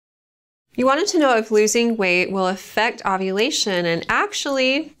You wanted to know if losing weight will affect ovulation, and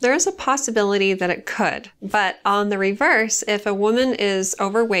actually, there is a possibility that it could. But on the reverse, if a woman is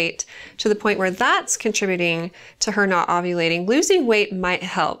overweight to the point where that's contributing to her not ovulating, losing weight might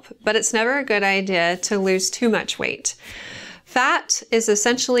help, but it's never a good idea to lose too much weight. Fat is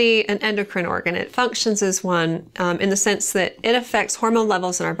essentially an endocrine organ. It functions as one in the sense that it affects hormone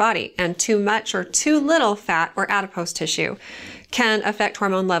levels in our body, and too much or too little fat or adipose tissue can affect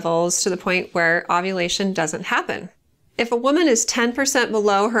hormone levels to the point where ovulation doesn't happen. If a woman is 10%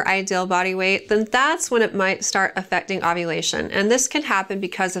 below her ideal body weight, then that's when it might start affecting ovulation. And this can happen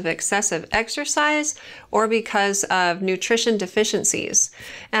because of excessive exercise or because of nutrition deficiencies.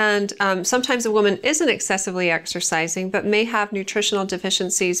 And sometimes a woman isn't excessively exercising, but may have nutritional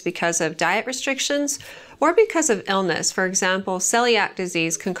deficiencies because of diet restrictions or because of illness. For example, celiac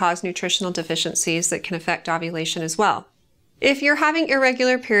disease can cause nutritional deficiencies that can affect ovulation as well. If you're having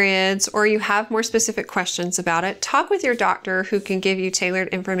irregular periods or you have more specific questions about it, talk with your doctor who can give you tailored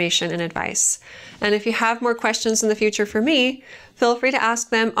information and advice. And if you have more questions in the future for me, feel free to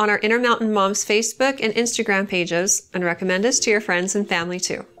ask them on our Intermountain Moms Facebook and Instagram pages, and recommend us to your friends and family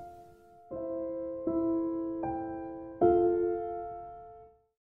too.